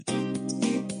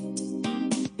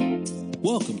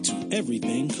Welcome to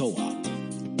Everything Co-op,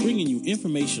 bringing you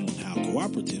information on how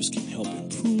cooperatives can help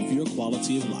improve your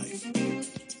quality of life.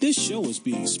 This show is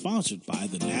being sponsored by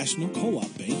the National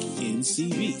Co-op Bank,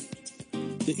 NCB.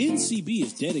 The NCB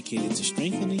is dedicated to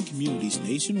strengthening communities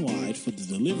nationwide for the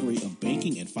delivery of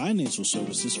banking and financial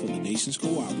services for the nation's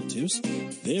cooperatives,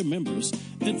 their members,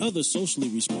 and other socially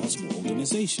responsible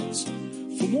organizations.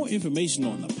 For more information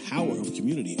on the power of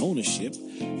community ownership,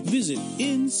 visit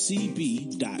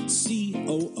ncb.coop.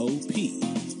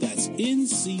 That's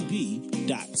ncb.coop.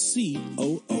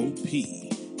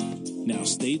 Now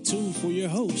stay tuned for your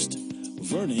host,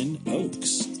 Vernon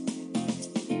Oakes.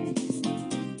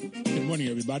 Good morning,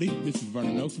 everybody. This is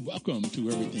Vernon Oakes. Welcome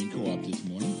to Everything Co-op this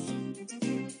morning.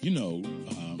 You know,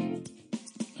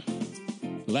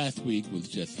 last week was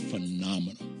just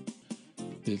phenomenal.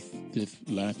 This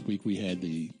last week we had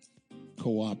the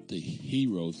Co-op, the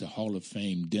Heroes, the Hall of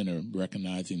Fame dinner,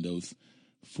 recognizing those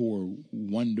four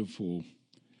wonderful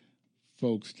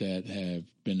folks that have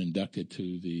been inducted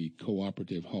to the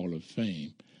Cooperative Hall of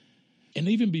Fame. And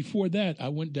even before that, I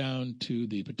went down to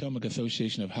the Potomac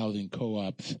Association of Housing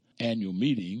Co-ops annual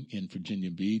meeting in Virginia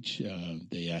Beach.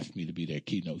 They asked me to be their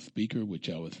keynote speaker, which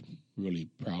I was really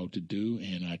proud to do.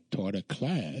 And I taught a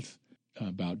class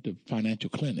about the financial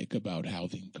clinic about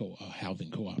housing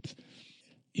co-ops.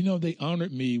 You know, they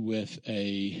honored me with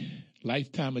a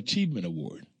Lifetime Achievement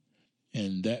Award.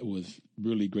 And that was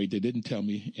really great. They didn't tell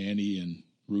me, Annie and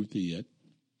Ruthie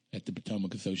at the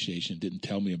Potomac Association didn't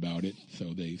tell me about it,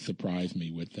 so they surprised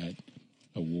me with that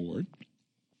award,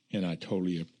 and I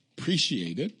totally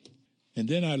appreciate it. And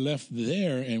then I left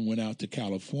there and went out to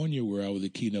California, where I was a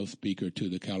keynote speaker to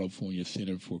the California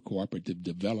Center for Cooperative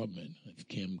Development. It's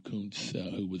Kim Kuntz,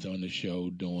 who was on the show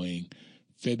during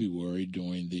February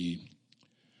during the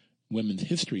Women's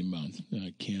History Month.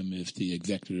 Kim is the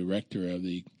executive director of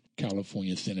the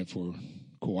California Center for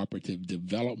Cooperative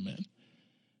Development.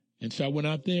 And so I went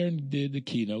out there and did the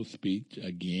keynote speech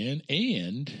again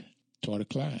and taught a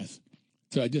class.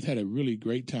 So I just had a really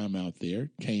great time out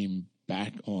there, came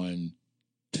back on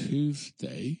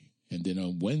Tuesday, and then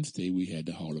on Wednesday we had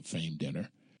the Hall of Fame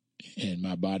dinner. And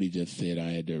my body just said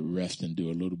I had to rest and do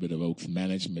a little bit of Oaks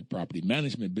management, property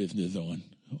management business on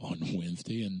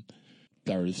Wednesday and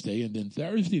Thursday. And then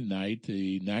Thursday night,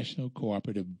 the National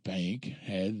Cooperative Bank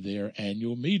had their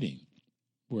annual meeting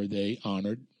where they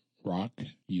honored Rock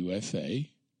USA.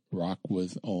 Rock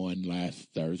was on last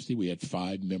Thursday. We had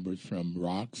 5 members from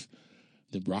Rock's,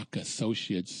 the Rock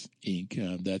Associates,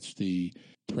 Inc. That's the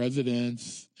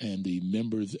presidents and the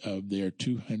members of their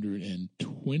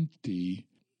 220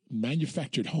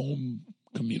 manufactured home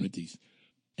communities.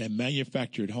 And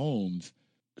manufactured homes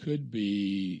could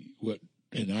be what,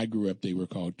 and I grew up, they were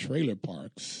called trailer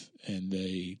parks. And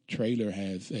the trailer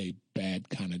has a bad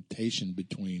connotation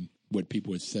between what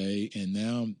people would say. And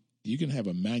now you can have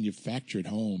a manufactured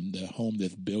home, the home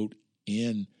that's built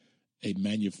in a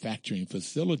manufacturing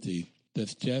facility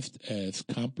that's just as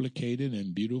complicated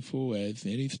and beautiful as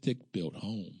any stick-built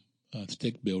home.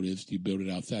 Stick-built is you build it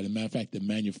outside. As a matter of fact, the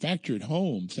manufactured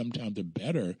homes sometimes are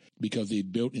better because they're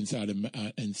built inside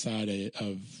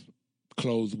of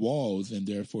closed walls, and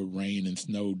therefore rain and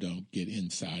snow don't get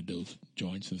inside those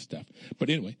joints and stuff. But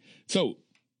anyway, so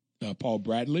Paul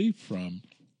Bradley from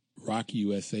Rock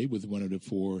USA was one of the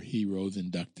 4 heroes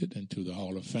inducted into the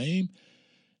Hall of Fame,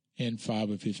 and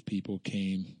 5 of his people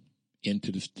came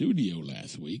into the studio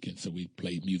last week, and so we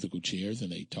played musical chairs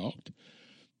and they talked.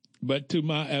 But to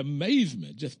my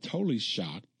amazement, just totally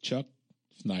shocked, Chuck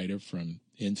Snyder from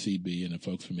NCB and the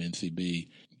folks from NCB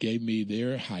gave me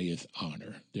their highest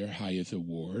honor, their highest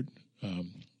award,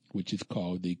 which is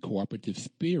called the Cooperative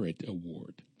Spirit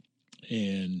Award.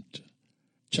 And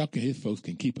Chuck and his folks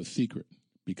can keep a secret,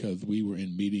 because we were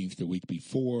in meetings the week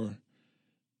before.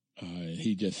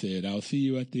 He just said, "I'll see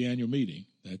you at the annual meeting."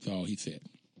 That's all he said.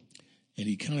 And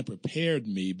he kind of prepared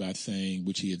me by saying,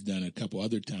 which he has done a couple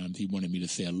other times, he wanted me to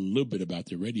say a little bit about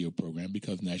the radio program,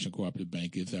 because National Cooperative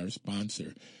Bank is our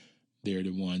sponsor. They're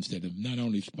the ones that have not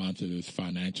only sponsored us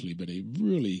financially, but they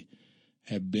really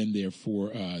have been there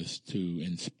for us to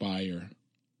inspire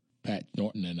Pat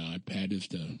Norton and I. Pat is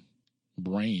the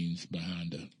brains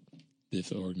behind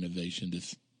this organization,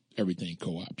 this Everything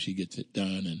Co-op. She gets it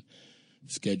done and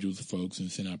schedules folks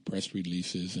and sends out press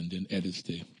releases and then edits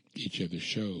each of the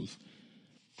shows.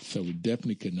 So we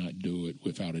definitely could not do it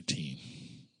without a team.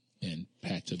 And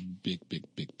Pat's a big, big,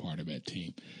 big part of that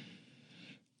team.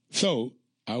 So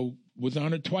I was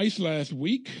honored twice last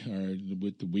week, or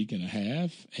with the week and a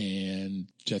half, and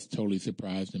just totally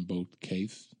surprised in both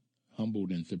cases,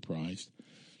 humbled and surprised.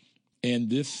 And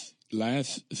this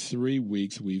last 3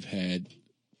 weeks, we've had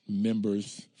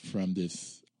members from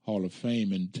this Hall of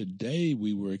Fame. And today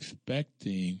we were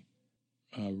expecting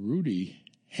Rudy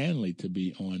Hanley to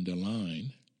be on the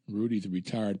line. Rudy's a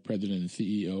retired president and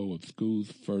CEO of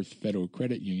Schools First Federal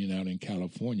Credit Union out in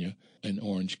California in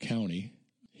Orange County.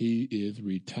 He is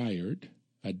retired.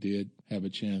 I did have a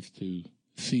chance to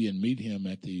see and meet him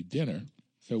at the dinner.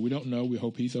 So we don't know. We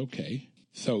hope he's okay.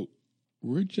 So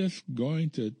we're just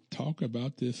going to talk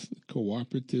about this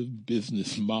cooperative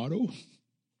business model,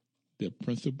 the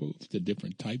principles, the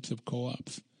different types of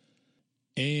co-ops.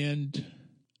 And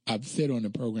I've said on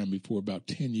the program before, about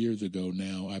 10 years ago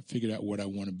now, I figured out what I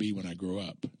want to be when I grow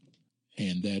up.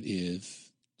 And that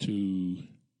is to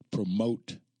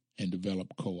promote and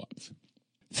develop co-ops.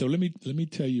 So let me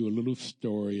tell you a little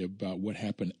story about what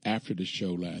happened after the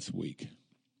show last week.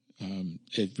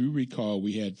 If you recall,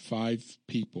 we had 5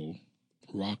 people,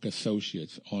 Rock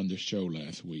Associates, on the show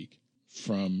last week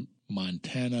from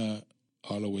Montana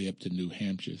all the way up to New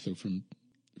Hampshire. So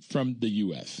from the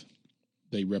U.S.,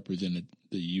 they represented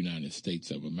the United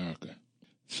States of America.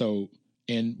 So,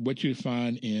 and what you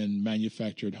find in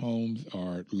manufactured homes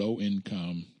are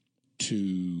low-income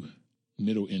to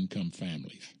middle-income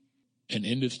families. And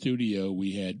in the studio,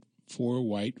 we had 4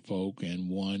 white folk and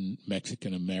 1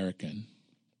 Mexican-American.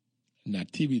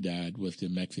 Natividad was the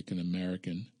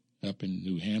Mexican-American up in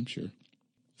New Hampshire.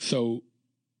 So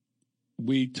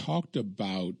we talked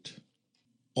about,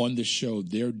 on the show,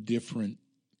 their different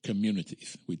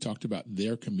communities. We talked about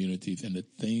their communities and the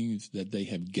things that they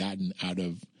have gotten out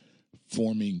of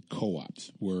forming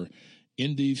co-ops, where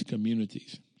in these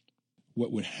communities,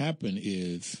 what would happen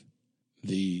is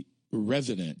the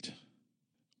resident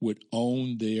would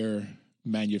own their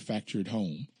manufactured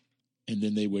home, and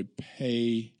then they would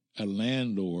pay a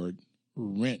landlord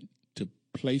rent to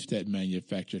place that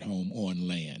manufactured home on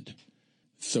land.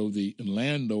 So the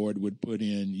landlord would put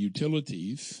in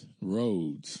utilities,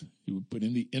 roads, he would put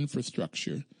in the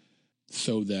infrastructure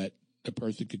so that a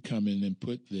person could come in and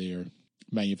put their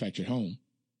manufactured home,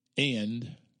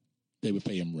 and they would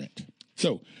pay him rent.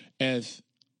 So as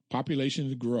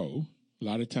populations grow, a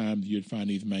lot of times you'd find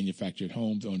these manufactured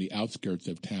homes on the outskirts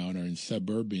of town or in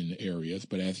suburban areas,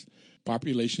 but as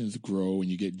populations grow and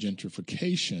you get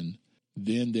gentrification,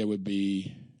 then there would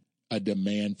be a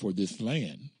demand for this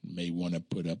land. You may want to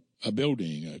put up a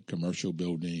building, a commercial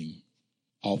building,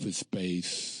 office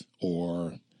space,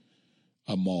 or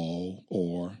a mall,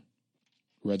 or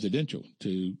residential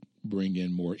to bring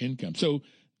in more income. So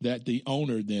that the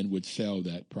owner then would sell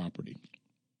that property,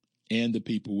 and the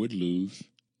people would lose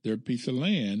their piece of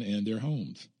land and their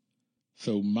homes.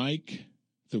 So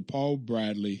Paul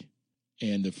Bradley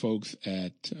and the folks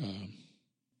at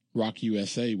Rock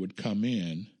USA would come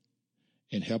in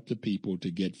and help the people to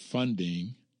get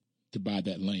funding to buy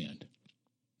that land.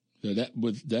 So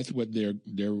that's what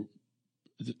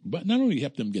but not only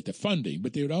help them get the funding,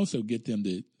 but they would also get them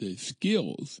the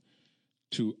skills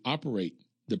to operate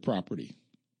the property,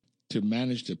 to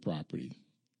manage the property,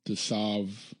 to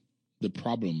solve the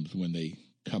problems when they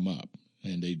come up,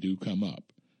 and they do come up.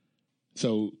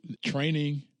 So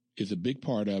training is a big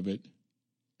part of it.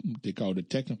 They call it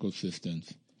technical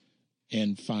assistance,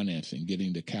 and financing,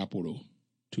 getting the capital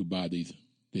to buy these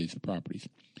properties.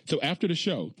 So after the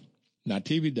show,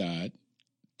 Natividad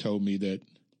told me that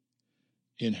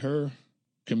in her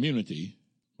community,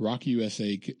 Rock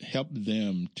USA helped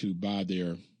them to buy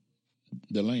the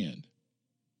land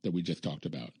that we just talked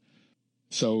about.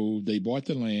 So they bought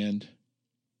the land,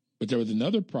 but there was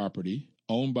another property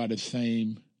owned by the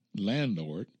same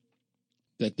landlord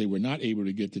that they were not able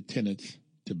to get the tenants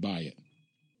to buy it.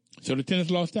 So the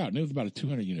tenants lost out, and it was about a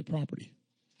 200-unit property.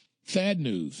 Sad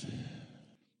news.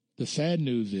 The sad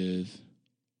news is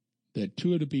that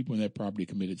 2 of the people in that property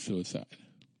committed suicide.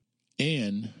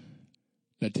 And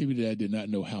Natividad did not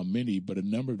know how many, but a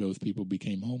number of those people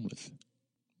became homeless.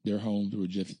 Their homes were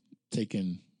just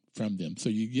taken from them. So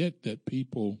you get that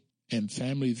people and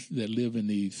families that live in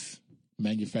these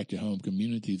manufactured home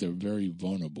communities are very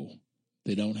vulnerable.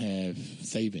 They don't have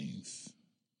savings.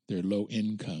 They're low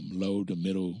to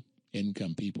middle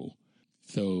income people.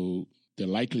 So the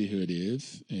likelihood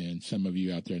is, and some of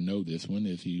you out there know this one,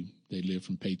 is they live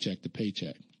from paycheck to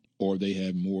paycheck, or they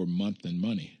have more month than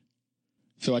money.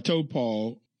 So I told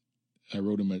Paul, I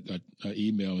wrote him an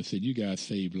email and said, you guys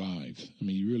save lives. I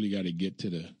mean, you really got to get to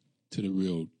the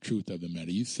real truth of the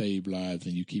matter. You save lives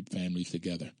and you keep families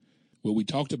together. What we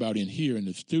talked about in here in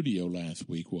the studio last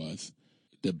week was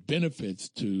the benefits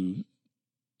to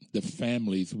the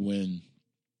families when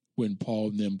Paul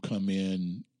and them come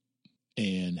in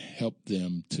and help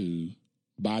them to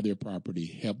buy their property,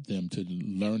 help them to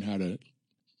learn how to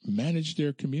manage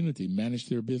their community, manage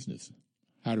their business,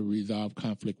 how to resolve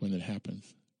conflict when it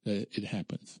happens,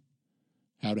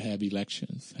 how to have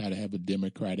elections, how to have a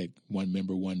democratic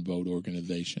one-member, one-vote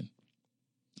organization.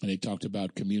 And they talked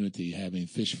about community, having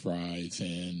fish fries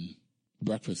and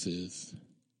breakfasts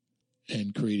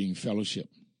and creating fellowship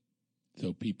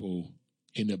so people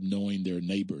end up knowing their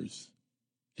neighbors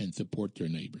and support their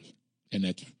neighbors. And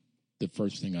that's the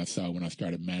first thing I saw when I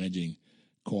started managing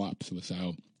co-ops, was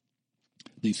how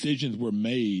decisions were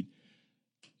made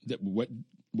that what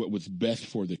was best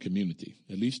for the community.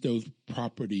 At least those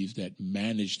properties that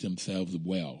managed themselves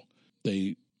well.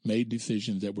 They made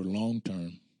decisions that were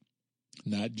long-term,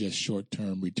 not just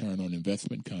short-term return on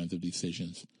investment kinds of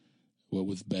decisions. What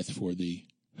was best for the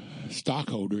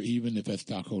stockholder, even if that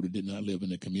stockholder did not live in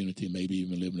the community, maybe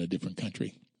even live in a different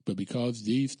country. But because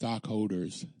these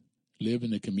stockholders live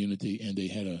in the community and they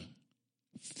had a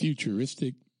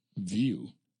futuristic view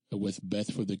of what's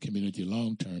best for the community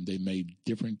long term, they made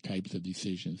different types of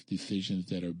decisions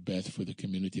that are best for the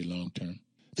community long term.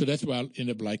 So that's why I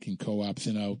ended up liking co-ops.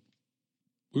 And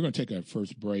we're going to take our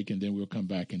first break, and then we'll come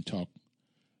back and talk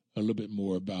a little bit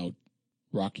more about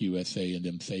Rock USA and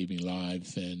them saving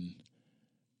lives, and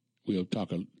we'll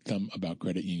talk some about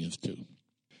credit unions too.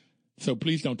 So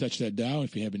please don't touch that dial.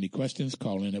 If you have any questions,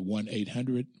 call in at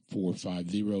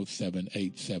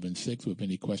 1-800-450-7876 with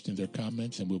any questions or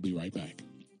comments, and we'll be right back.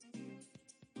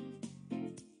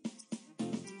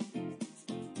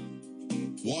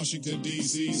 Washington,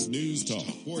 D.C.'s News Talk,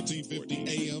 1450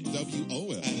 AM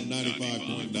WOL and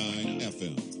 95.9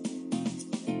 FM.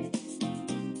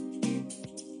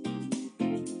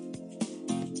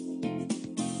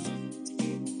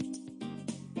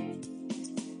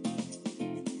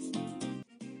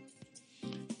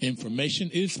 Information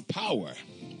is power.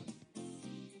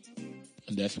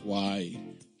 And that's why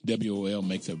WOL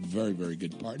makes a very, very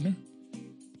good partner.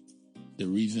 The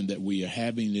reason that we are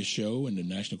having this show and the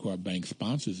National Co-op Bank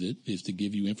sponsors it is to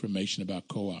give you information about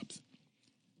co-ops.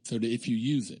 So that if you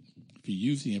use it, if you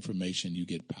use the information, you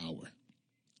get power.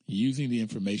 Using the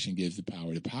information gives the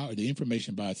power. The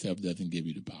information by itself doesn't give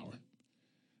you the power.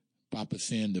 Papa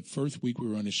Sin, the first week we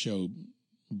were on the show,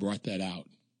 brought that out.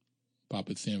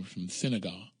 Papa Sin from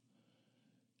Senegal,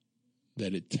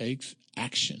 that it takes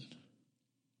action.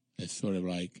 It's sort of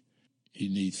like you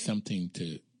need something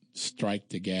to strike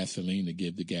the gasoline to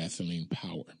give the gasoline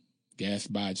power. Gas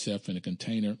by itself in a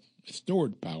container is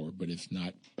stored power, but it's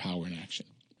not power in action.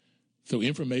 So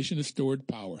information is stored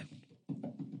power.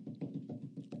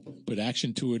 Put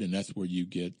action to it, and that's where you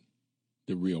get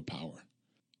the real power.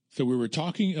 So we were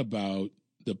talking about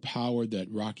the power that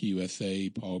Rock USA,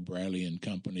 Paul Bradley and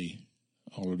company,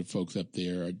 all of the folks up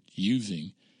there are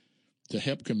using to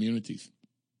help communities.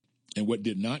 And what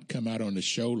did not come out on the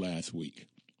show last week,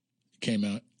 came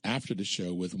out after the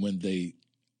show, was when they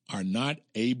are not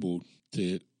able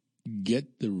to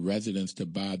get the residents to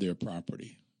buy their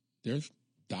property. There's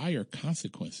dire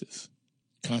consequences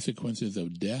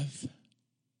of death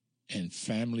and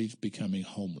families becoming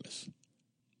homeless.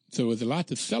 So it was a lot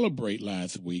to celebrate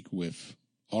last week with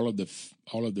all of the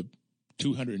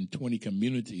 220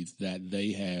 communities that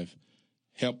they have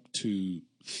helped to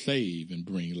save and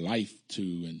bring life to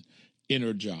and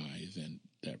energize, and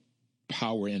their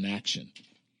power in action.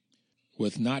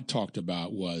 What's not talked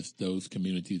about was those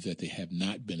communities that they have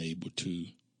not been able to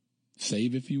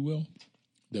save, if you will,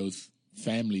 those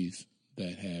families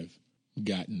that have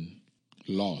gotten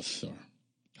lost or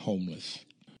homeless.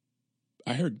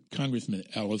 I heard Congressman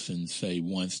Ellison say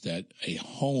once that a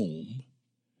home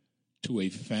to a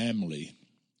family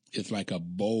is like a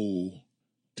bowl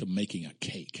to making a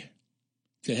cake.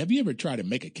 He said, have you ever tried to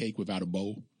make a cake without a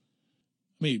bowl?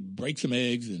 I mean, break some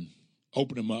eggs and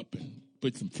open them up and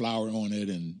put some flour on it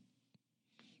and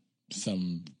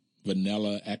some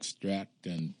vanilla extract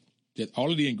and just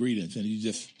all of the ingredients, and you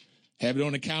just have it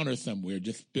on the counter somewhere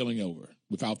just spilling over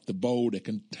without the bowl that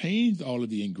contains all of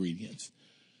the ingredients.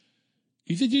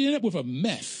 He said you end up with a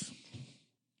mess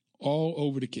all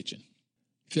over the kitchen.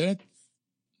 He said that's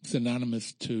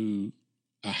synonymous to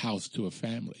a house, to a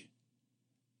family.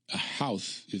 A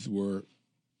house is where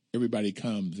everybody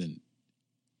comes and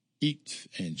eats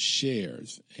and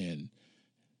shares and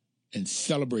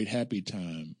celebrate happy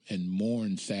time and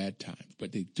mourn sad times,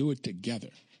 but they do it together.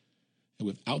 And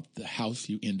without the house,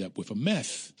 you end up with a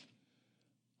mess.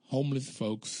 Homeless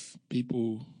folks,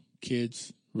 people,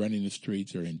 kids running the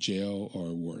streets are in jail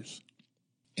or worse,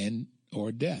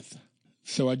 or death.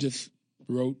 So I just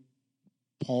wrote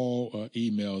Paul an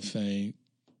email saying,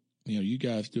 you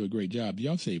guys do a great job.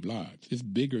 Y'all save lives. It's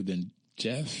bigger than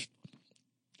just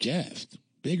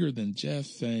bigger than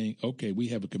just saying, okay, we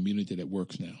have a community that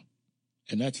works now.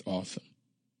 And that's awesome.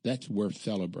 That's worth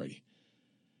celebrating.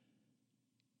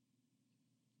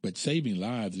 But saving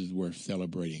lives is worth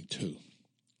celebrating too.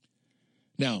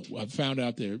 Now, I found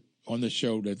out there on the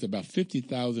show there's about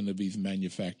 50,000 of these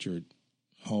manufactured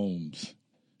homes,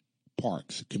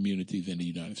 parks, communities in the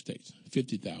United States.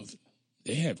 50,000.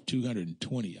 They have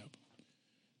 220 of them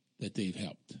that they've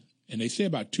helped. And they say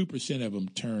about 2% of them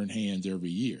turn hands every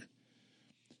year.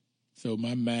 So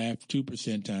my math,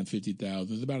 2% times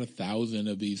 50,000 is about 1,000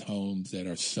 of these homes that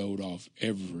are sold off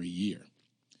every year.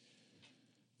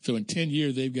 So in 10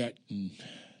 years, they've gotten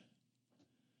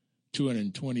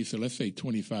 220, so let's say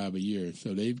 25 a year.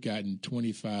 So they've gotten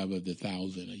 25 of the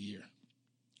 1,000 a year.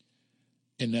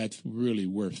 And that's really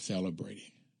worth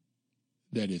celebrating.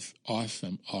 That is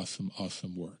awesome, awesome,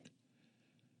 awesome work.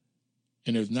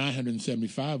 And there's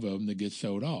 975 of them that get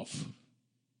sold off.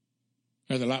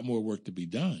 There's a lot more work to be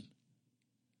done.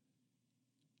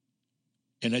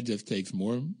 And that just takes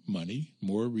more money,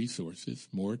 more resources,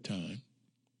 more time,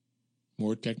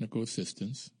 more technical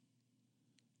assistance,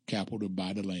 capital to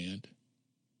buy the land,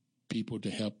 people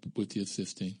to help with the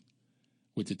assisting,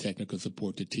 with the technical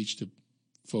support to teach the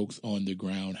folks on the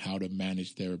ground how to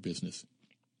manage their business.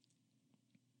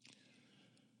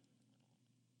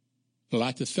 A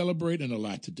lot to celebrate and a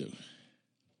lot to do.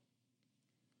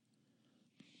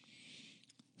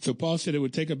 So Paul said it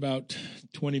would take about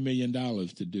 $20 million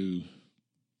to do.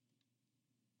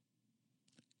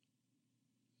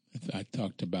 I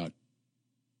talked about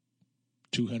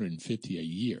 250 a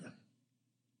year.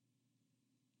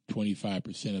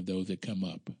 25% of those that come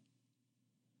up.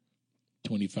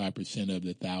 25% of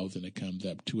the 1,000 that comes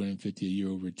up. 250 a year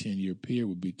over a 10-year period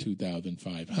would be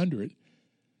 2,500.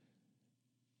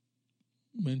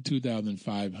 When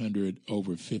 2,500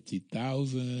 over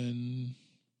 50,000,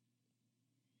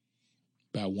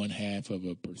 about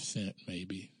 0.5%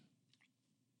 maybe.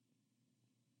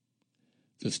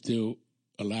 So still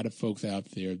a lot of folks out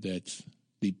there that's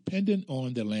dependent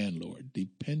on the landlord,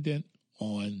 dependent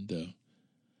on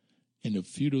in the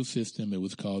feudal system it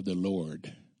was called the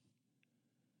lord.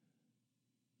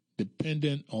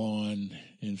 Dependent on,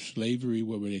 in slavery,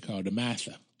 what were they called? The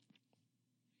master.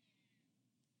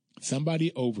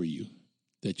 Somebody over you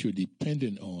that you're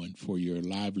dependent on for your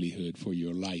livelihood, for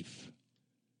your life.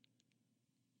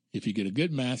 If you get a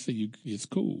good master, it's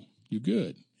cool. You're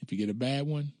good. If you get a bad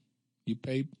one, you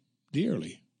pay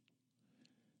dearly.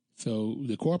 So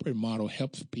the corporate model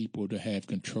helps people to have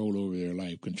control over their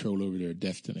life, control over their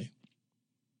destiny.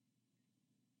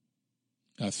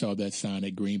 I saw that sign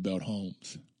at Greenbelt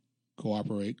Homes.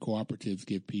 Cooperatives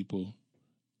give people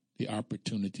the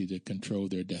opportunity to control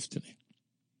their destiny.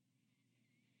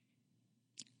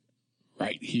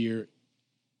 Right here,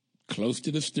 close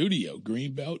to the studio,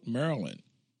 Greenbelt, Maryland.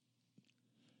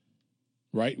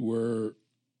 Right where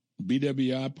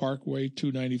BWI Parkway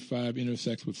 295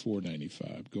 intersects with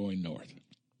 495 going north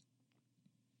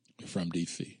from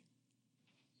D.C.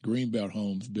 Greenbelt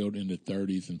Homes built in the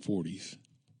 30s and 40s.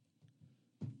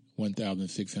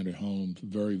 1,600 homes,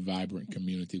 very vibrant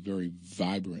community, very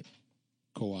vibrant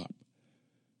co-op.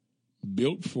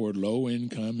 Built for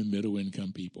low-income and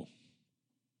middle-income people,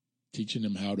 teaching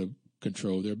them how to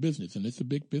control their business. And it's a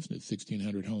big business,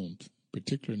 1,600 homes,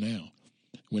 particularly now.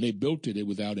 When they built it, it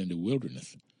was out in the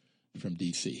wilderness from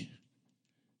D.C.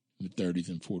 in the 30s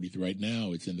and 40s. Right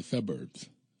now, it's in the suburbs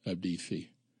of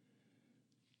D.C.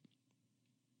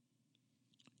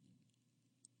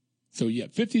 So, yeah,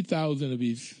 50,000 of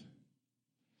these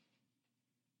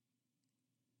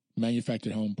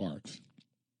manufactured home parks.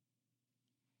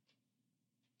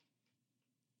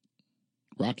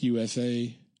 Rock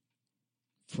USA,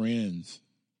 friends,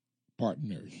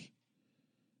 partners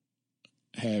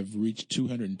have reached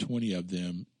 220 of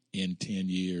them in 10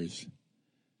 years.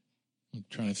 I'm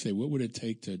trying to say, what would it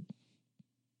take to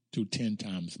do 10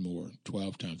 times more,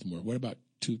 12 times more? What about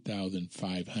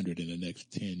 2,500 in the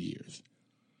next 10 years?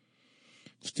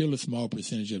 Still a small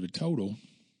percentage of the total,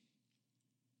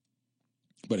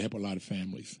 but help a lot of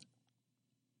families,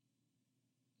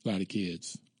 a lot of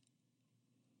kids,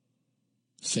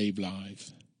 save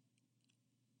lives.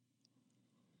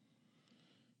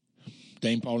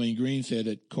 Dame Pauline Green said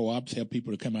that co-ops help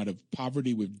people to come out of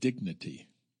poverty with dignity,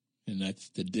 and that's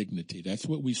the dignity. That's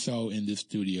what we saw in this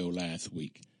studio last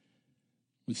week.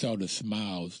 We saw the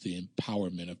smiles, the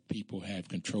empowerment of people have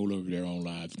control over their own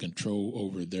lives, control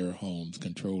over their homes,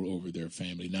 control over their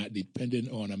family, not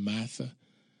dependent on a master,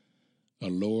 a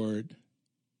lord,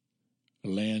 a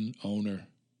landowner.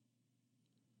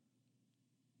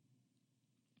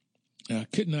 And I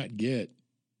could not get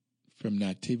from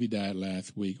Natividad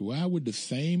last week, why would the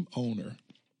same owner,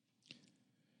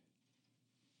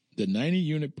 the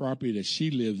 90-unit property that she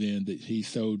lives in that he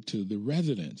sold to the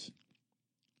residents,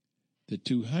 The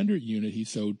 200 unit he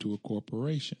sold to a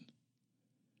corporation.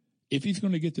 If he's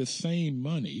going to get the same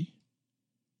money,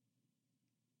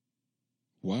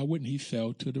 why wouldn't he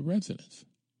sell to the residents?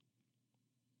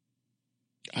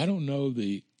 I don't know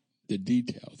the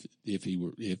details. If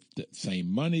the same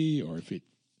money or if it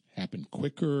happened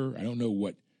quicker, I don't know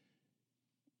what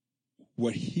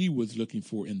he was looking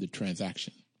for in the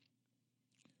transaction.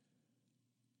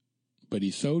 But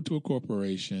he sold to a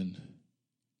corporation,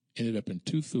 ended up in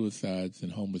 2 suicides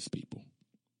and homeless people.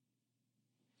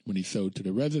 When he sold to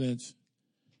the residents,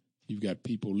 you've got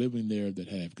people living there that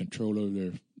have control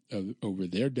over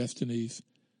their destinies.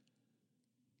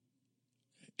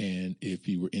 And if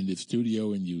you were in the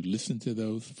studio and you listened to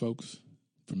those folks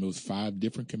from those 5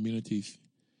 different communities,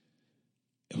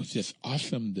 it was just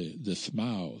awesome, the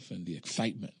smiles and the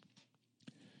excitement.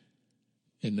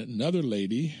 And another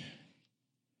lady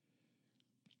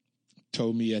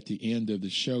told me at the end of the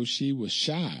show she was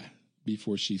shy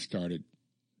before she started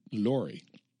Lori.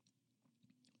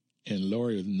 And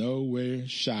Lori was nowhere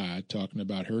shy talking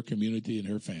about her community and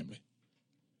her family.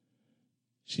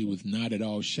 She was not at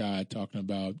all shy talking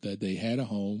about that they had a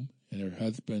home and her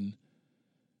husband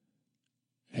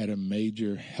had a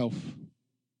major health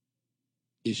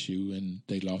issue and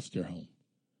they lost their home.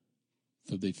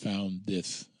 So they found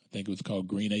this, I think it was called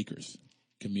Green Acres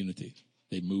community.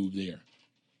 They moved there.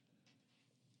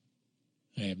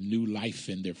 They have new life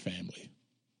in their family,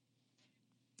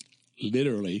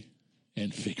 literally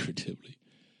and figuratively.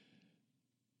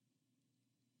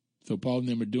 So Paul and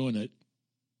them are doing it,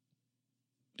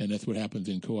 and that's what happens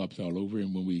in co-ops all over.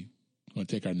 And when we're going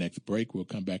to take our next break, we'll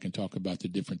come back and talk about the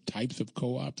different types of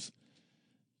co-ops.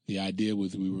 The idea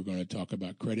was we were going to talk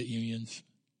about credit unions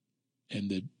and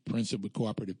the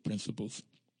cooperative principles.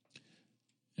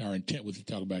 Our intent was to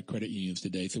talk about credit unions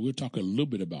today, so we'll talk a little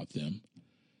bit about them.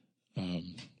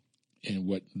 And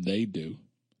what they do.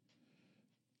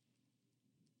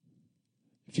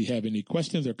 If you have any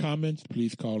questions or comments,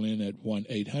 please call in at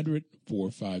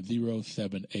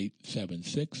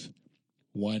 1-800-450-7876,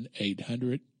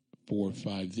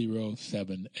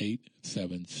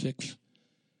 1-800-450-7876,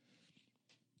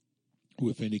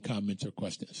 with any comments or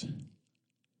questions.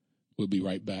 We'll be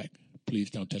right back.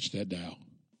 Please don't touch that dial.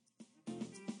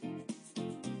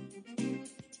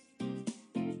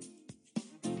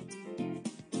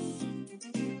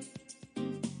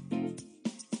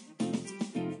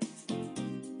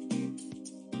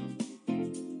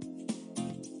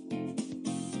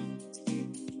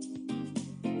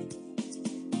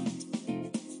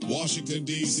 Washington,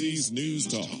 D.C.'s News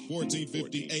Talk,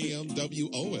 1450 AM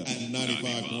WOF and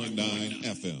 95.9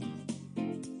 FM.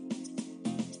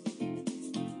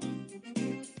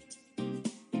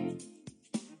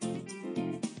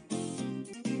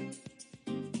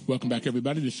 Welcome back,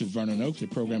 everybody. This is Vernon Oakes. The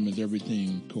program is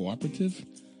Everything Cooperative.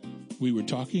 We were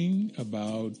talking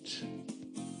about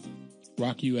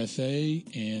Rock USA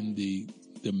and the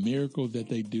miracles that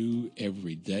they do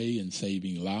every day in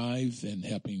saving lives and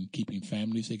keeping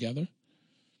families together.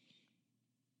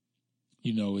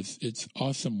 You know, it's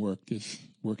awesome work, this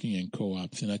working in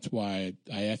co-ops, and that's why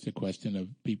I asked the question of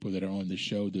people that are on the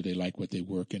show, do they like what they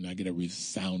work, and I get a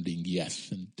resounding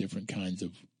yes in different kinds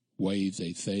of ways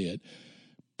they say it.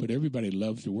 But everybody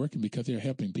loves their work because they're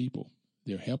helping people.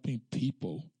 They're helping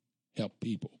people help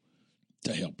people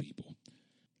to help people.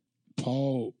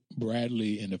 Paul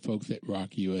Bradley and the folks at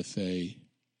Rock USA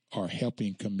are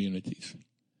helping communities.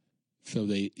 So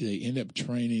they end up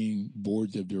training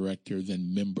boards of directors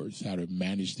and members how to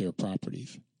manage their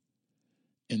properties.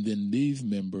 And then these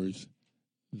members,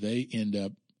 they end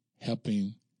up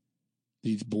helping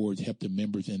these boards help the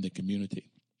members in the community.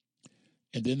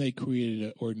 And then they created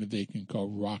an organization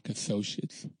called Rock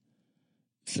Associates.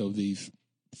 So these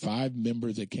 5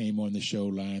 members that came on the show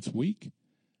last week,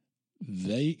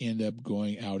 they end up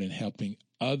going out and helping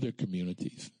other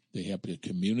communities. They help the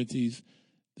communities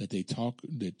that they talk,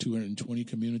 the 220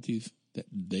 communities that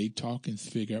they talk and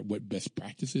figure out what best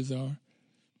practices are,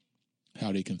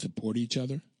 how they can support each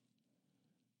other.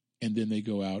 And then they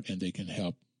go out and they can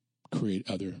help create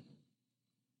other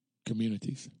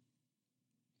communities.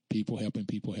 People helping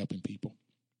people helping people.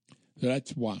 So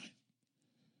that's why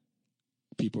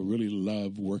people really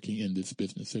love working in this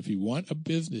business. So if you want a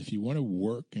business, if you want to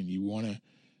work and you want to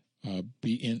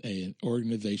be in an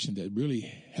organization that really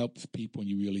helps people and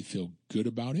you really feel good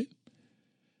about it.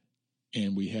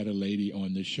 And we had a lady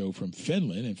on the show from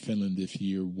Finland, and Finland this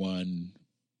year won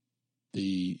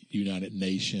the United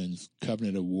Nations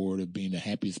Covenant Award of being the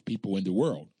happiest people in the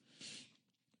world.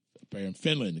 In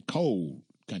Finland, a cold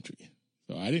country.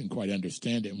 So I didn't quite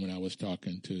understand it when I was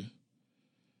talking to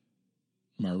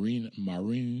Marinja.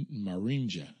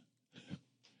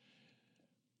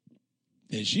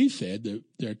 And she said that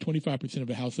there are 25% of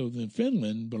the households in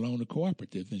Finland belong to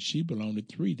cooperatives, and she belonged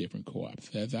to 3 different co-ops,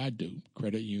 as I do: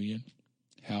 credit union,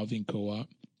 housing co-op.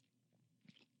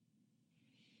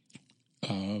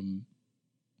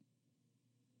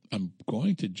 I'm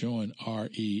going to join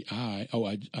REI. Oh,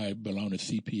 I belong to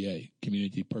CPA,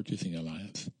 Community Purchasing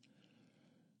Alliance.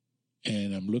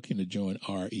 And I'm looking to join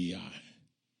REI.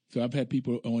 So I've had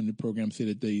people on the program say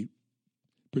that they,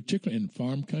 particularly in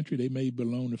farm country, they may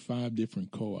belong to 5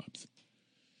 different co-ops.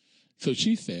 So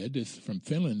she said, this from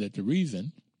Finland, that the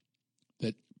reason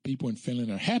that people in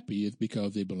Finland are happy is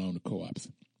because they belong to co-ops.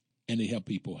 And they help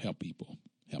people.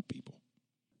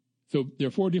 So there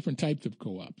are 4 different types of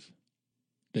co-ops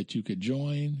that you could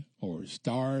join or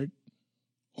start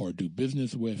or do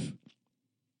business with.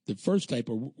 The first type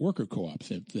are worker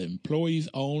co-ops. If the employees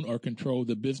own or control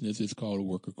the business, it's called a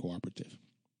worker cooperative.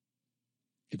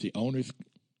 If the owners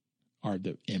are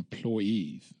the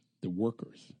employees, the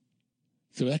workers.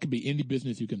 So that could be any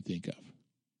business you can think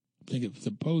of.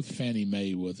 Suppose Fannie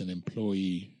Mae was an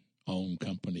employee-owned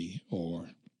company, or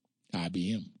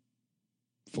IBM,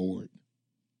 Ford.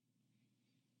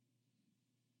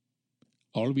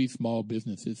 All of these small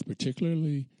businesses,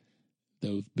 particularly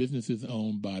those businesses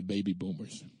owned by baby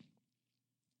boomers.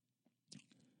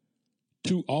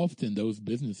 Too often, those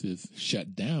businesses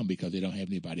shut down because they don't have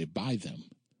anybody to buy them.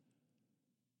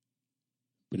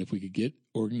 But if we could get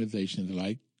organizations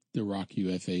like the Rock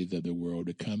USAs of the world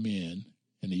to come in,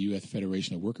 and the U.S.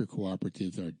 Federation of Worker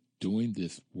Cooperatives are doing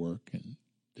this work, and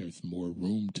there's more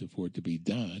room for it to be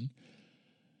done,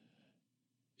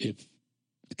 if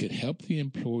it could help the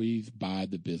employees buy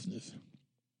the business.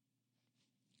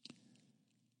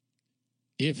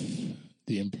 If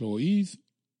the employees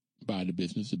buy the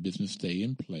business stay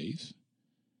in place.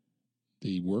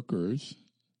 The workers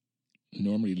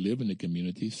normally live in the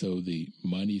community, so the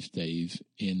money stays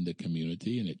in the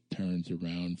community, and it turns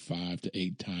around 5 to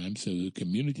 8 times, so the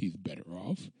community is better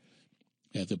off,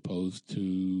 as opposed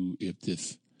to if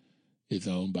this is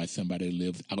owned by somebody who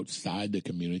lives outside the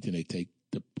community and they take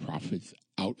the profits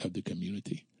out of the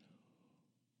community.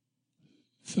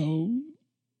 So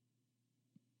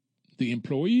the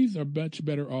employees are much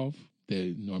better off.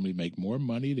 They normally make more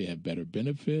money. They have better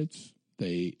benefits.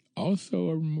 They also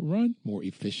are run more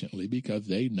efficiently because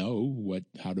they know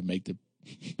how to make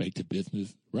the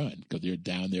business run, because they're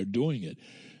down there doing it,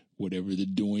 whatever the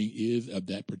doing is of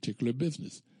that particular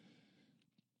business.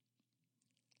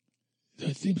 So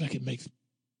it seems like it makes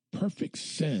perfect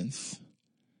sense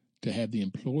to have the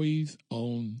employees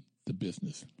own the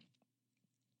business.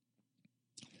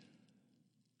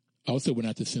 I also went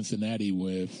out to Cincinnati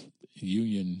with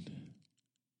Union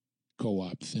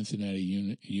Co-op,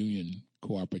 Cincinnati Union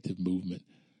Cooperative Movement.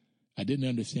 I didn't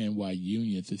understand why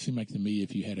unions. It seemed like to me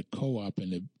if you had a co-op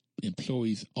and the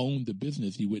employees owned the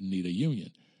business, you wouldn't need a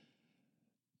union.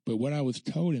 But what I was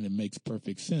told, and it makes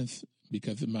perfect sense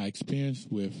because of my experience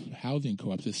with housing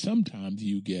co-ops, is sometimes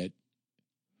you get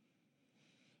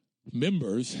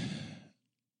members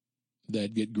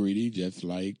that get greedy just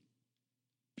like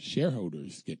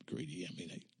shareholders get greedy. I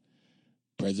mean,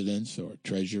 presidents or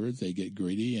treasurers, they get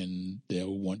greedy and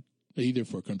they'll want either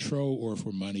for control or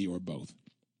for money or both.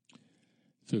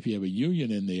 So if you have a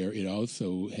union in there, it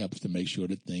also helps to make sure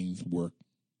that things work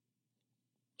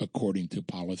according to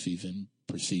policies and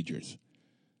procedures.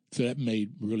 So that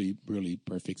made really, really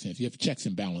perfect sense. You have checks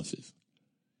and balances.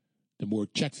 The more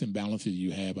checks and balances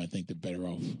you have, I think the better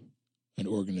off an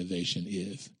organization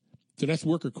is. So that's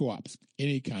worker co-ops,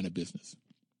 any kind of business.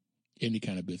 And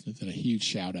a huge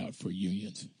shout out for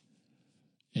unions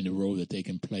and the role that they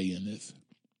can play in this.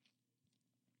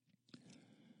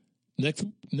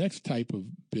 Next type of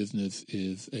business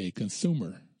is a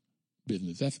consumer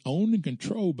business. That's owned and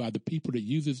controlled by the people that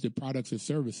uses the products or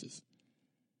services.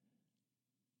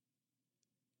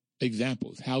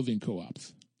 Examples, housing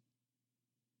co-ops.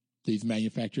 These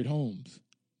manufactured homes.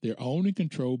 They're owned and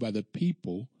controlled by the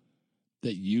people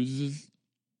that uses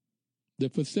the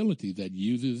facility, that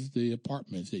uses the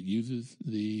apartments, that uses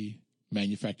the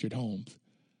manufactured homes.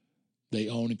 They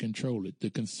own and control it. The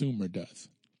consumer does.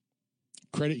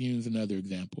 Credit union is another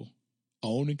example.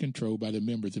 Owned and controlled by the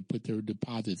members that put their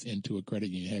deposits into a credit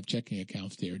union, have checking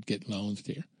accounts there, get loans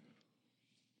there.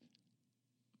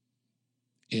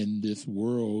 In this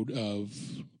world of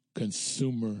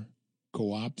consumer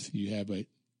co-ops, you have a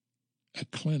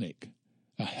clinic,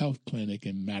 a health clinic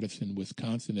in Madison,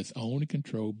 Wisconsin, that's owned and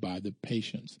controlled by the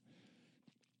patients.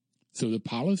 So the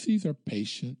policies are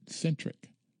patient-centric,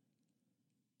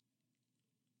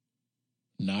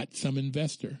 not some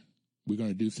investor. We're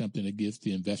going to do something that gives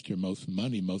the investor most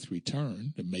money, most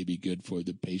return, that may be good for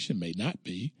the patient, may not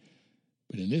be,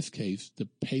 But in this case, the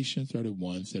patients are the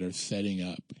ones that are setting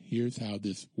up. Here's how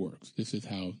this works. This is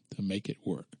how to make it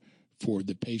work for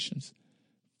the patients,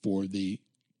 for the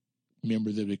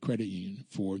members of the credit union,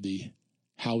 for the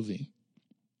housing,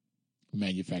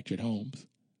 manufactured homes,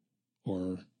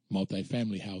 or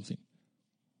multifamily housing.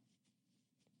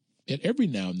 And every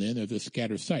now and then there's a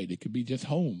scattered site. It could be just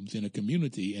homes in a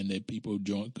community, and that people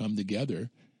come together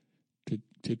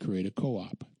to create a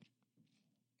co-op.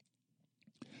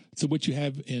 So what you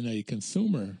have in a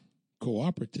consumer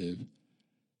cooperative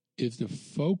is the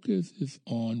focus is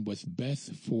on what's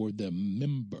best for the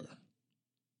member.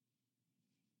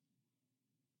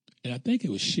 And I think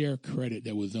it was Share Credit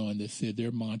that was on that said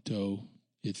their motto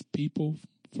is people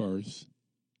first,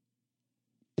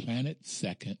 planet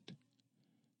second,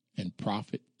 and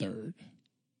profit third.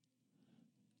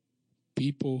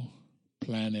 People,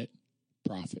 planet,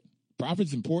 profit.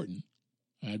 Profit's important.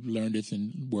 I've learned this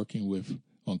in working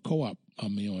on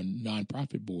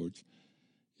nonprofit boards,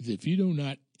 is if you do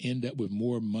not end up with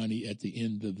more money at the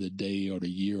end of the day or the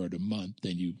year or the month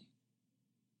than you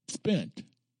spent,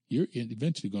 you're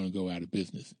eventually going to go out of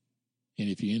business. And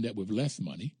if you end up with less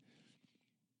money,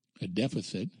 a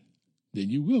deficit, then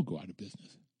you will go out of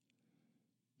business.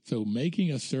 So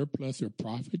making a surplus or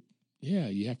profit, yeah,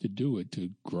 you have to do it to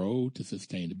grow, to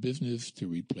sustain the business, to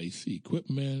replace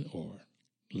equipment or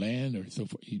land or so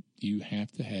forth. You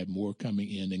have to have more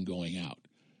coming in than going out.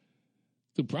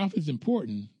 So profit is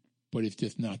important, but it's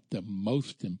just not the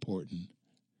most important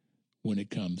when it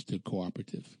comes to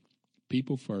cooperatives.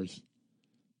 People first,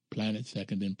 planet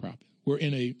second, then profit. We're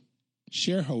in a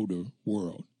shareholder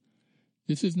world.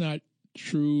 This is not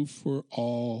true for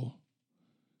all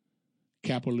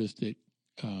capitalistic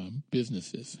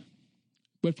businesses.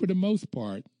 But for the most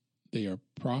part, they are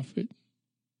profit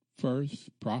first,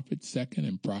 profit second,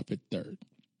 and profit third.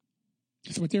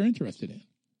 That's what they're interested in.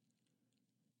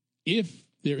 If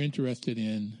they're interested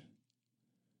in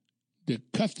the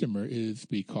customer, is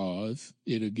because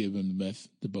it'll give them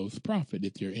the most profit.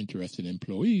 If they're interested in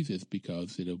employees, it's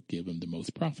because it'll give them the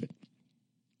most profit.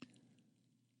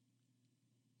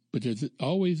 But there's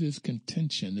always this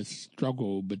contention, this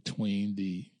struggle between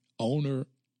the owner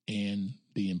and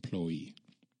the employee,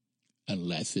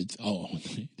 unless it's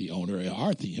the owner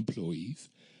are the employees.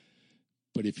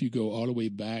 But if you go all the way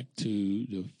back to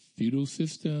the feudal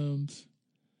systems,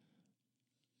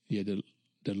 you had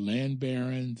the land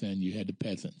barons and you had the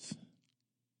peasants.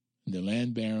 And the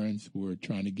land barons were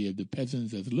trying to give the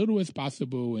peasants as little as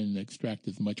possible and extract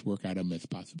as much work out of them as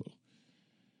possible.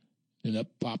 And up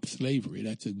pops slavery.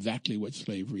 That's exactly what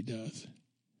slavery does.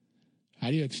 How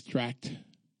do you extract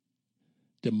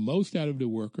the most out of the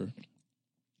worker,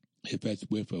 if that's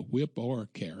with a whip or a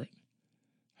carrot?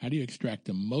 How do you extract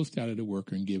the most out of the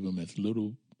worker and give them as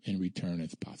little in return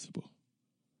as possible?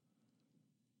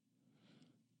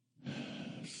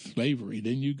 Slavery.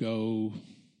 Then you go,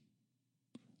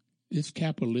 this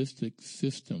capitalistic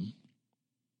system,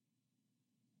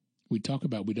 we talk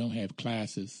about we don't have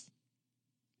classes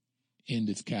in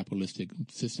this capitalistic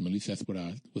system. At least that's what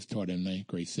I was taught in ninth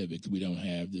grade civics. We don't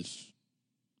have this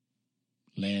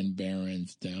land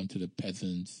barons down to the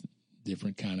peasants,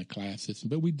 different kind of class system,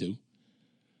 but we do.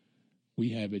 We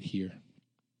have it here.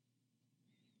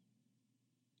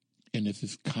 And it's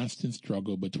this constant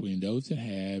struggle between those that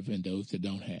have and those that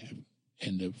don't have.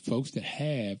 And the folks that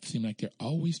have seem like they're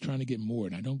always trying to get more.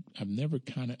 And I've never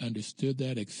kind of understood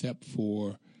that, except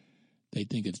for they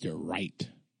think it's their right.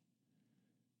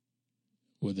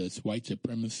 Whether it's white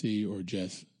supremacy or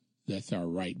just that's our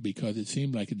right, because it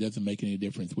seems like it doesn't make any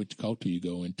difference which culture you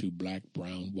go into, black,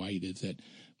 brown, white, is that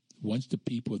once the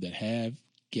people that have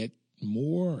get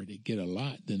more or they get a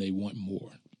lot, then they want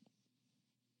more.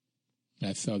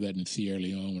 I saw that in Sierra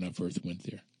Leone when I first went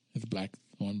there. It's blacks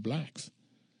on blacks.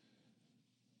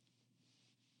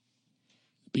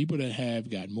 The people that have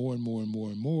got more and more and more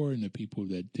and more, and the people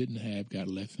that didn't have got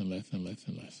less and less and less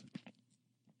and less.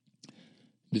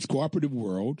 This cooperative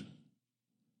world,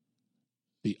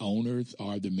 the owners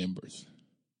are the members.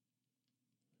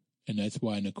 And that's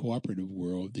why in a cooperative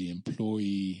world, the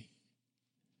employee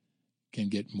can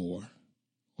get more.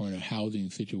 Or in a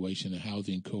housing situation, a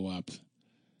housing co-ops,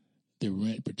 the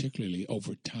rent, particularly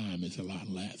over time, is a lot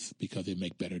less because they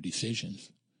make better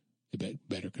decisions. They have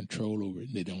better control over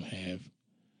it. They don't have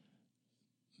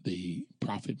the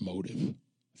profit motive.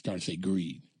 Start to say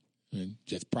greed. And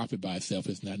just profit by itself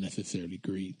is not necessarily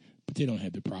greed, but they don't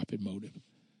have the profit motive.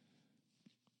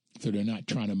 So they're not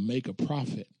trying to make a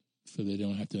profit, so they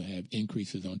don't have to have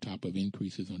increases on top of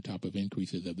increases on top of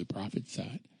increases of the profit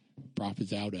side.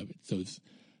 Profits out of it. So it's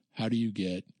how do you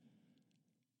get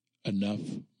enough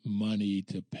money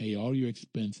to pay all your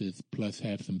expenses plus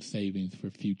have some savings for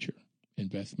future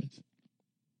investments.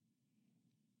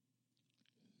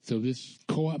 So this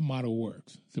co-op model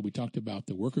works. So we talked about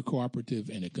the worker cooperative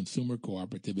and the consumer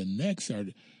cooperative. And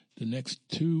the next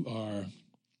two are,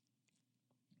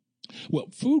 well,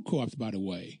 food co-ops, by the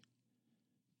way,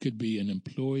 could be an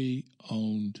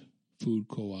employee-owned food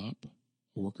co-op,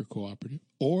 worker cooperative,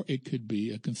 or it could be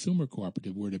a consumer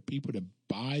cooperative where the people that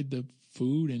buy the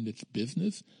food in its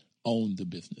business own the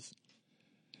business.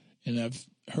 And I've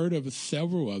heard of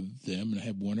several of them, and I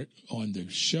have one on the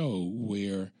show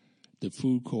where the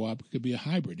food co-op could be a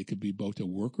hybrid. It could be both a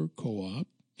worker co-op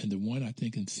and the one I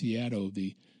think in Seattle,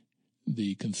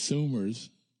 the consumers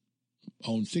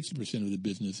own 60% of the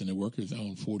business and the workers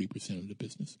own 40% of the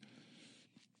business.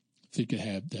 So you could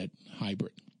have that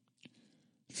hybrid.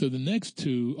 So the next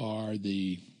two are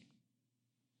the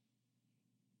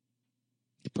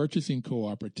purchasing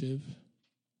cooperative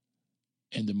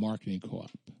and the marketing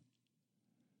co-op.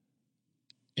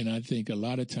 And I think a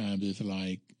lot of times it's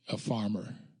like a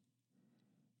farmer.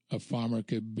 A farmer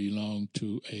could belong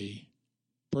to a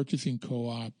purchasing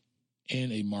co-op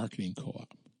and a marketing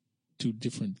co-op, two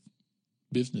different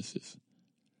businesses.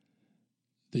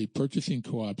 The purchasing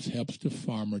co-ops helps the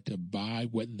farmer to buy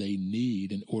what they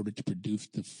need in order to produce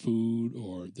the food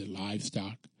or the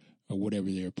livestock or whatever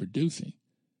they're producing.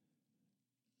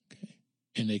 Okay.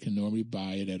 And they can normally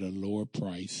buy it at a lower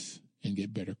price and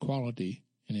get better quality.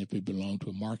 And if they belong to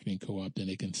a marketing co-op, then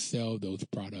they can sell those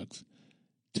products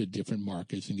to different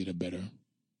markets and get a better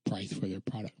price for their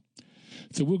product.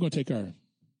 So we're going to take our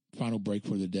final break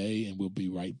for the day, and we'll be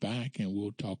right back, and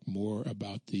we'll talk more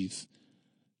about these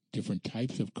different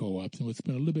types of co-ops, and we'll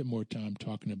spend a little bit more time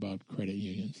talking about credit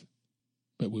unions.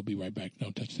 But we'll be right back.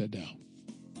 Don't touch that dial.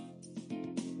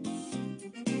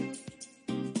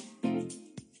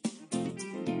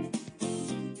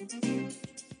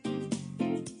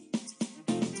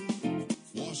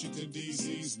 Washington,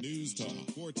 D.C.'s News Talk,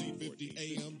 1450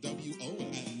 AM WOL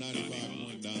and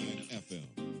 95.9 FM.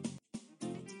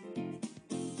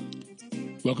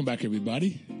 Welcome back,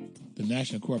 everybody. The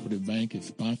National Cooperative Bank is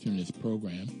sponsoring this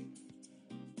program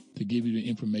to give you the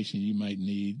information you might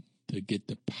need to get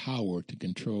the power to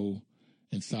control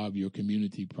and solve your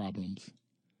community problems.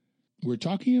 We're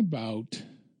talking about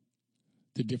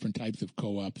the different types of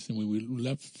co-ops, and when we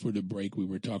left for the break, we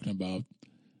were talking about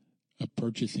a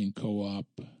purchasing co-op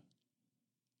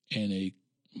and a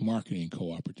marketing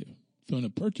cooperative. So in a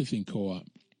purchasing co-op,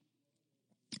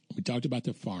 we talked about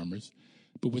the farmers,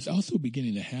 but what's also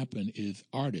beginning to happen is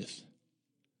artists.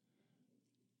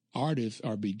 Artists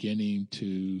are beginning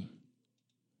to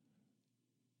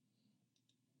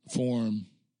form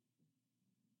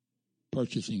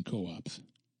purchasing co-ops.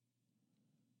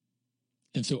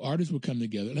 And so artists would come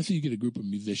together. Let's say you get a group of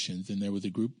musicians, and there was a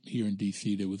group here in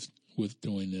D.C. that was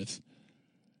doing this.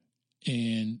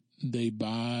 And they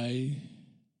buy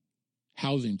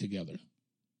housing together.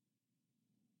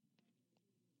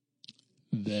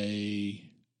 They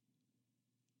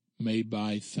may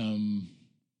buy some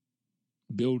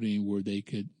building where they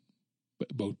could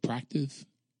both practice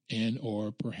and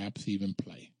or perhaps even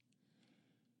play.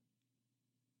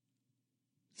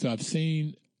 So I've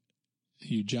seen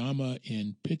Ujamaa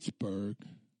in Pittsburgh,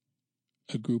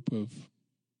 a group of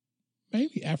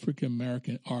maybe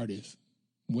African-American artists,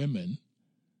 women,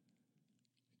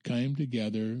 came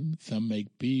together. Some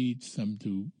make beads, some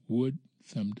do wood,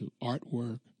 some do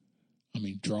artwork.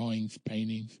 Drawings,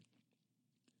 paintings.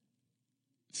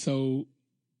 So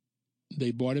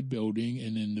they bought a building,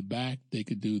 and in the back they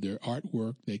could do their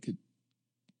artwork, they could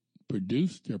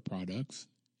produce their products,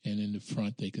 and in the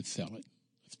front they could sell it,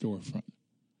 storefront.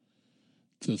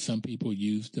 So some people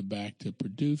used the back to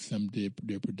produce, some did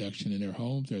their production in their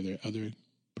homes or their other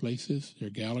places, their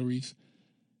galleries,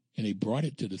 and they brought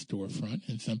it to the storefront,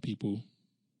 and some people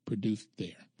produced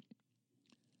there.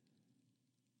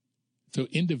 So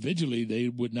individually, they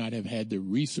would not have had the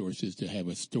resources to have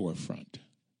a storefront.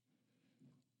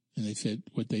 And they said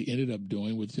what they ended up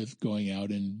doing was just going out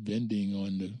and vending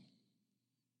on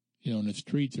the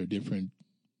streets or different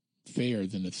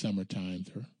fairs in the summer times.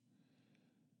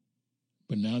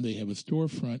 But now they have a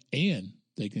storefront and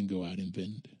they can go out and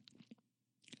vend.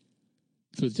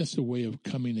 So it's just a way of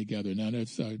coming together. Now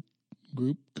there's a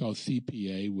group called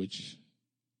CPA, which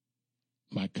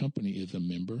my company is a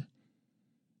member,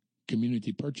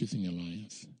 Community Purchasing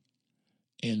Alliance.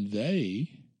 And they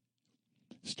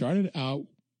started out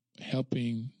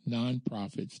helping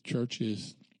nonprofits,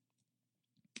 churches,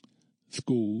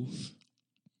 schools,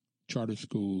 charter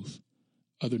schools,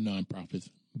 other nonprofits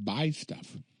buy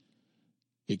stuff.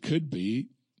 It could be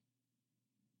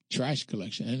trash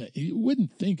collection. And you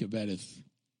wouldn't think of that as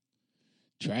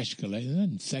trash collection. There's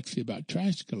nothing sexy about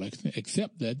trash collection,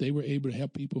 except that they were able to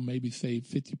help people maybe save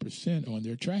 50% on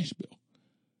their trash bill,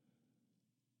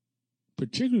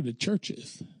 particularly the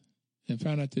churches, and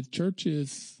found out that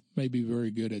churches may be very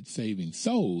good at saving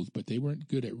souls, but they weren't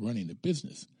good at running the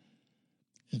business.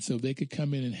 And so they could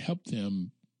come in and help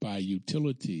them buy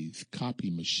utilities, copy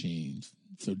machines,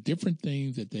 so different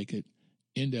things that they could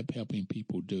end up helping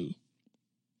people do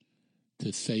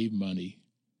to save money.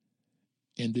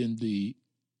 And then the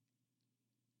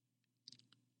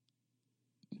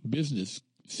business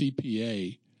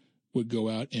CPA would go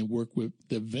out and work with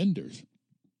the vendors,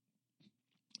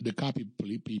 the copy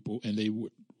people, and they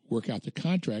would work out the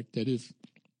contract that is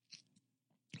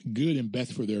good and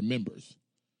best for their members.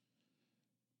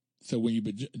 So when you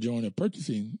join a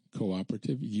purchasing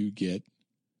cooperative, you get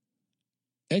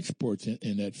experts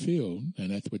in that field,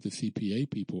 and that's what the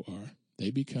CPA people are. They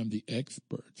become the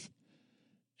experts.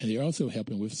 And they're also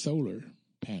helping with solar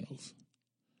panels.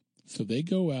 So they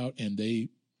go out and they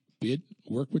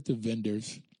work with the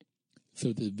vendors,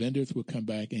 so the vendors will come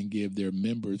back and give their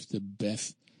members the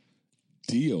best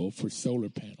deal for solar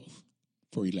panels,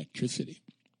 for electricity.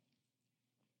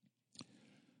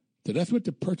 So that's what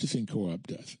the purchasing co-op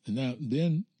does. And now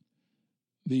then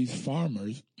these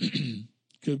farmers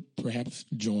could perhaps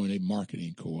join a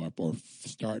marketing co-op or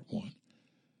start one.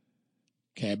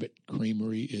 Cabot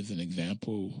Creamery is an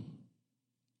example.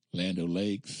 Land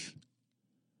O'Lakes,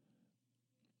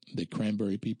 the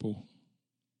Cranberry people,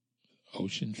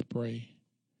 Ocean Spray.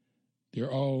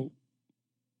 They're all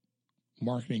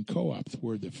marketing co-ops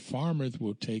where the farmers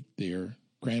will take their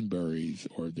cranberries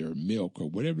or their milk or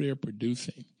whatever they're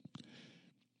producing,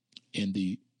 and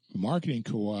the marketing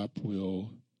co-op will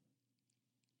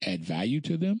add value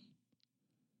to them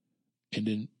and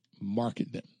then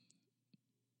market them.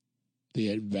 They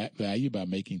add value by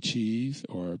making cheese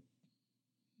or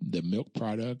the milk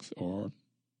products or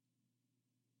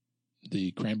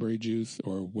the cranberry juice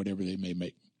or whatever they may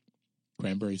make,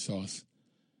 cranberry sauce.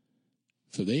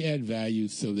 So they add value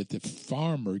so that the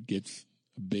farmer gets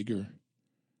a bigger,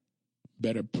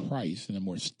 better price and a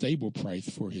more stable price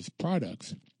for his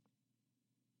products.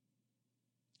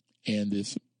 And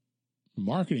this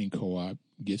marketing co-op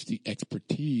gets the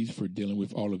expertise for dealing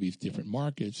with all of these different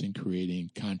markets and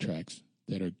creating contracts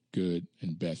that are good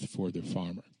and best for the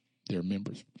farmer, their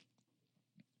members.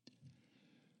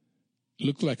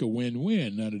 Looks like a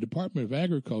win-win. Now, the Department of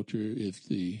Agriculture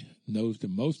knows the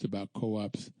most about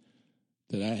co-ops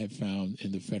that I have found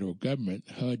in the federal government.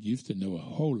 HUD used to know a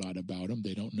whole lot about them.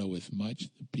 They don't know as much,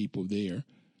 the people there.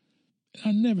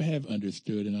 I never have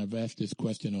understood, and I've asked this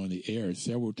question on the air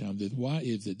several times, is why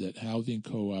is it that housing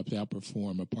co-ops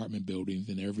outperform apartment buildings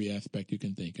in every aspect you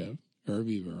can think of,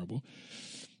 every variable?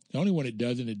 The only one it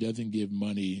doesn't give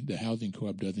money, the housing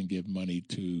co-op doesn't give money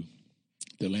to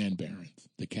the land barons,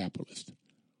 the capitalists.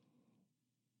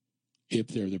 If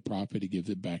they're the profit, it gives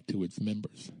it back to its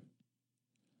members.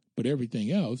 But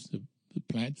everything else, the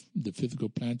plants, the physical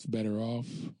plants better off.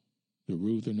 The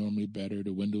roofs are normally better.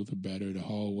 The windows are better. The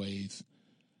hallways,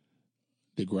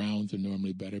 the grounds are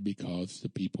normally better because the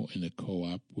people in the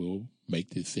co-op will make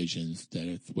decisions that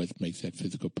is what makes that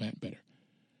physical plant better.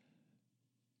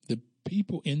 The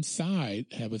people inside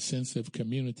have a sense of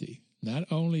community, not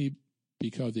only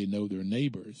because they know their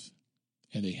neighbors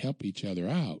and they help each other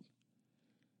out,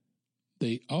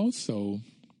 they also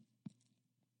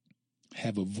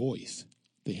have a voice.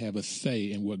 They have a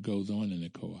say in what goes on in the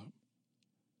co-op.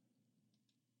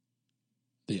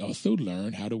 They also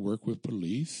learn how to work with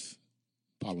police,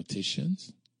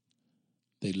 politicians.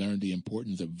 They learn the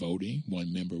importance of voting,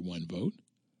 one member, one vote.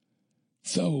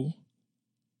 So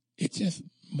it's just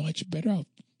much better off.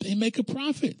 They make a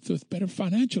profit, so it's better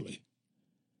financially.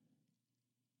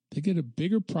 They get a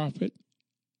bigger profit.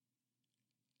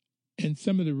 And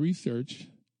some of the research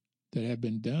that have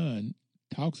been done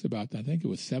talks about, I think it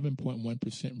was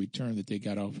 7.1% return that they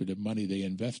got off of the money they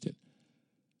invested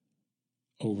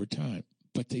over time.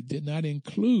 But they did not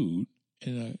include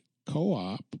in a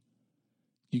co-op,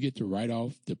 you get to write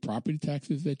off the property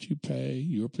taxes that you pay,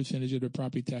 your percentage of the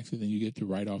property taxes, and you get to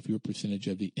write off your percentage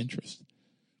of the interest.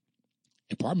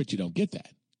 Apartments, you don't get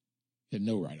that. There's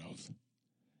no write-offs.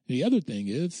 The other thing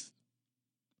is,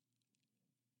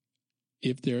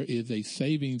 if there is a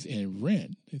savings in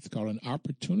rent, it's called an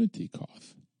opportunity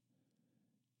cost.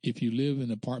 If you live in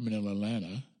an apartment in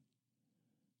Atlanta,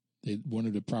 one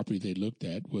of the properties they looked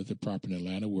at was a property in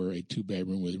Atlanta where a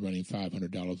two-bedroom was running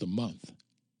 $500 a month.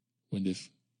 When this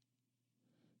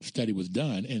study was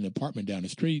done, an apartment down the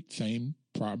street, same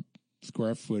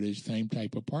square footage, same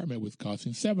type of apartment was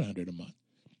costing $700 a month.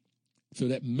 So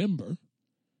that member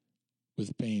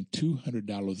was paying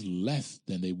 $200 less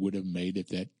than they would have made if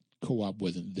that co-op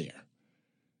wasn't there.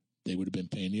 They would have been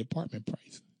paying the apartment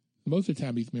price. Most of the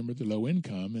time, these members are low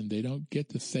income, and they don't get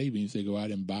the savings to go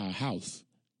out and buy a house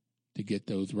to get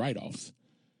those write-offs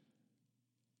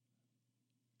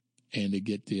and to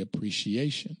get the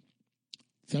appreciation.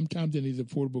 Sometimes in these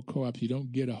affordable co-ops, you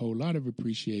don't get a whole lot of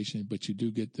appreciation, but you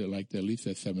do get at least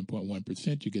that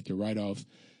 7.1%. You get the write-offs,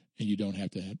 and you don't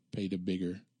have to pay the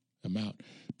bigger amount.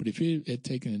 But if you had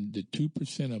taken the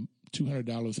 2% of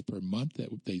 $200 per month that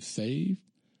they save,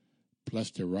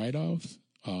 plus the write-offs,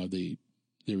 the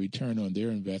return on their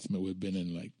investment would have been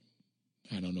in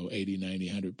 80, 90,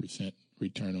 100%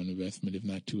 return on investment, if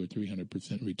not 200 or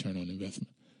 300% return on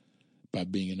investment by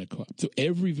being in a co-op. So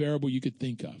every variable you could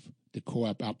think of, the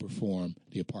co-op outperformed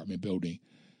the apartment building.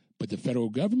 But the federal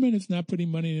government is not putting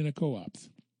money in the co-ops.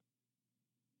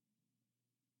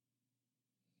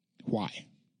 Why?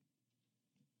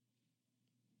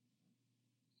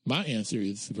 My answer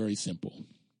is very simple.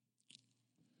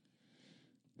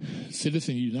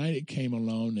 Citizens United came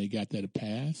along, they got that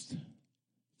passed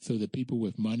so that people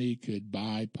with money could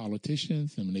buy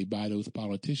politicians, and when they buy those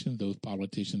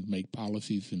politicians make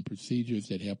policies and procedures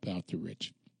that help out the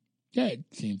rich. Yeah, it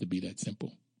seems to be that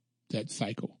simple, that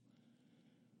cycle.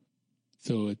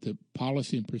 So if the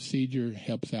policy and procedure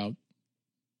helps out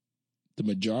the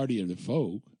majority of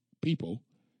the people,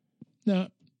 now,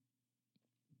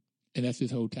 and that's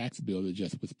this whole tax bill that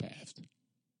just was passed.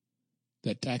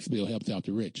 That tax bill helps out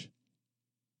the rich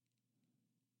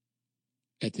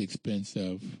at the expense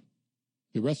of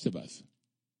the rest of us.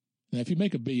 Now, if you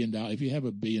make $1 billion, if you have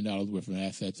 $1 billion worth of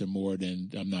assets or more,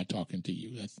 then I'm not talking to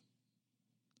you.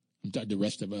 The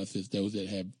rest of us is those that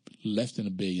have less than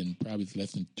 $1 billion, probably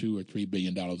less than $2 or $3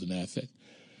 billion in assets.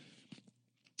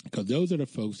 Because those are the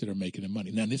folks that are making the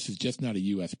money. Now, this is just not a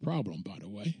U.S. problem, by the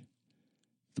way.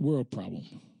 It's a world problem.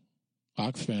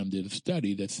 Oxfam did a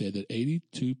study that said that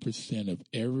 82% of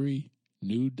every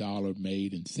new dollar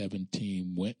made in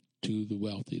 2017 went to the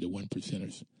wealthy, the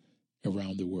 1%ers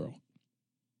around the world.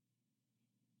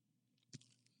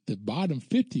 The bottom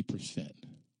 50%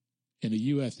 in the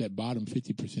U.S., that bottom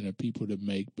 50% are people that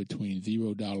make between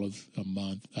 $0 a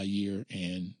month, a year,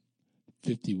 and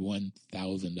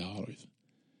 $51,000.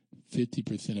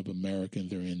 50% of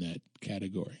Americans are in that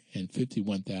category, and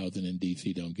 51,000 in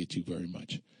D.C. don't get you very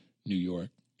much. New York,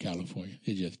 California,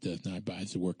 it just does not buy.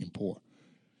 It's the working poor.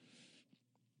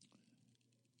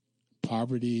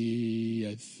 Poverty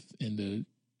is in the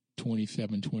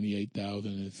 27,000,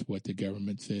 28,000 is what the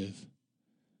government says.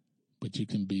 But you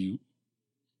can be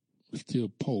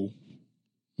still poor,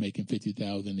 making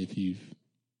 $50,000 if you've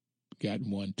gotten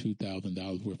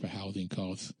 $2,000 worth of housing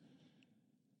costs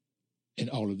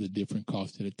and all of the different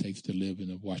costs that it takes to live in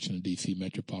the Washington, D.C.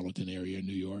 metropolitan area,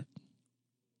 New York,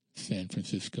 San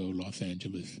Francisco, Los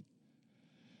Angeles.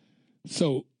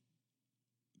 So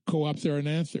co-ops are an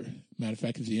answer. Matter of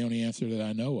fact, it's the only answer that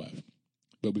I know of.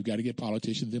 But we've got to get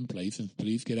politicians in place, and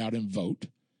please get out and vote.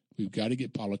 We've got to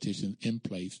get politicians in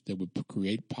place that would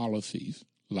create policies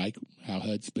like how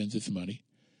HUD spends its money,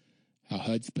 or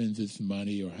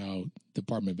how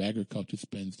Department of Agriculture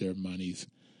spends their monies,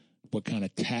 what kind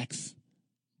of tax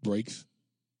breaks,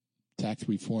 tax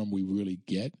reform we really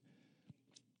get.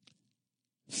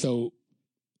 So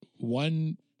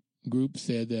one group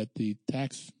said that the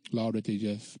tax law that they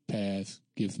just passed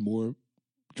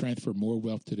transfer more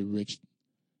wealth to the rich.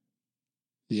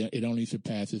 It only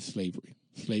surpasses slavery.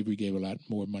 Slavery gave a lot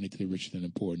more money to the rich than the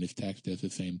poor, and this tax does the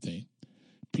same thing.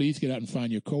 Please get out and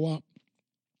find your co-op.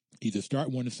 Either start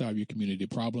one to solve your community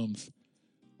problems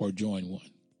or join one.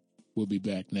 We'll be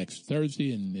back next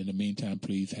Thursday, and in the meantime,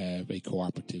 please have a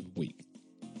cooperative week.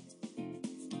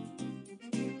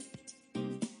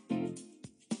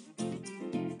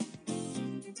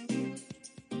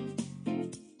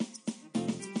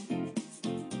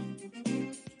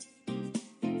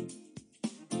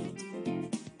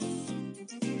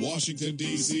 Washington,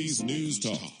 D.C.'s News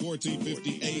Talk,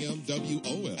 1450 AM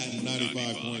WOF and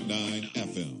 95.9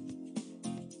 FM.